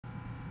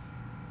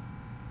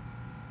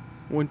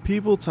When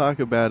people talk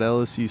about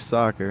LSU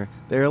soccer,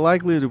 they are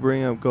likely to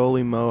bring up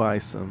goalie Mo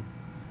Isom.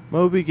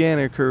 Mo began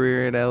her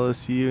career at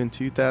LSU in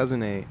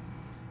 2008.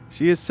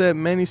 She has set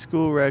many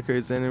school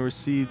records and has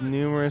received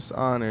numerous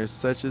honors,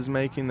 such as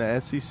making the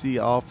SEC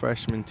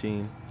All-Freshman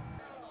team.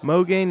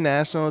 Mo gained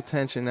national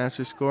attention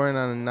after scoring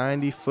on a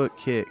 90-foot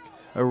kick,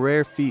 a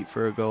rare feat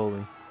for a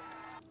goalie.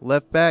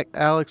 Left back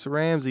Alex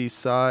Ramsey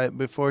saw it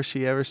before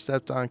she ever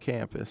stepped on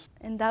campus.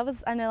 And that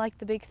was, I know, like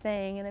the big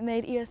thing, and it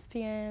made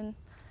ESPN.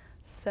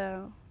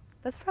 So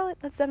that's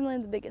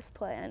definitely the biggest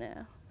play I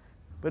know.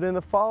 But in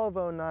the fall of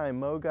 '09,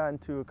 Mo got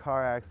into a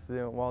car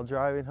accident while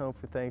driving home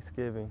for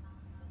Thanksgiving.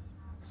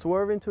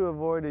 Swerving to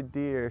avoid a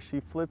deer, she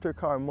flipped her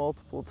car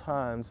multiple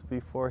times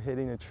before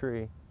hitting a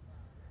tree.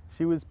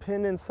 She was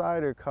pinned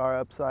inside her car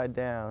upside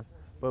down,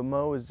 but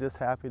Mo was just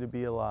happy to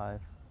be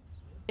alive.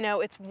 You know,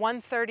 it's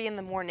 1:30 in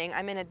the morning,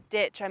 I'm in a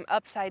ditch, I'm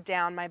upside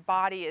down, my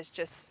body is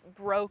just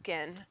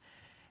broken.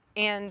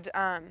 And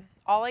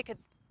all I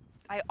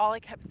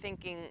kept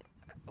thinking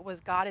was,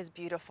 God is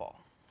beautiful.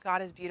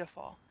 God is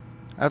beautiful.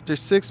 After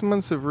 6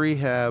 months of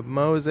rehab,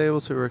 Mo was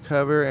able to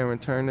recover and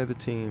return to the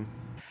team.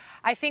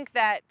 I think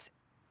that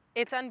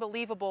it's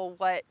unbelievable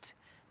what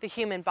the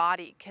human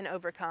body can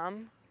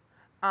overcome,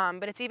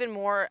 but it's even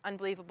more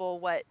unbelievable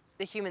what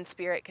the human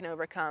spirit can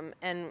overcome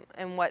and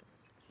what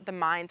the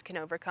mind can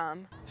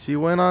overcome. She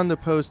went on to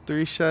post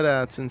 3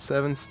 shutouts and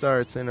 7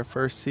 starts in her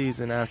first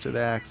season after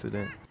the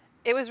accident.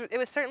 It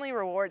was certainly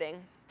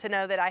rewarding to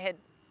know that I had,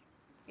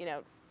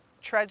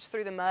 trudged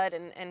through the mud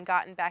and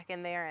gotten back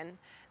in there, and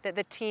that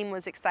the team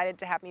was excited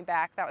to have me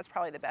back. That was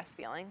probably the best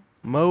feeling.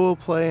 Mo will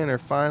play in her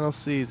final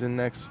season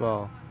next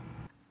fall.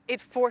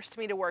 It forced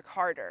me to work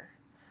harder.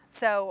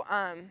 So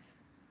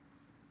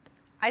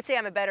I'd say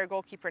I'm a better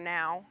goalkeeper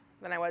now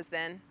than I was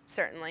then,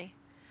 certainly.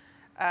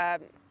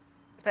 But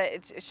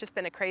it's just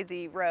been a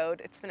crazy road.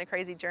 It's been a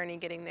crazy journey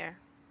getting there.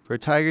 For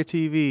Tiger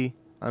TV,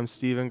 I'm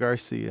Steven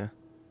Garcia.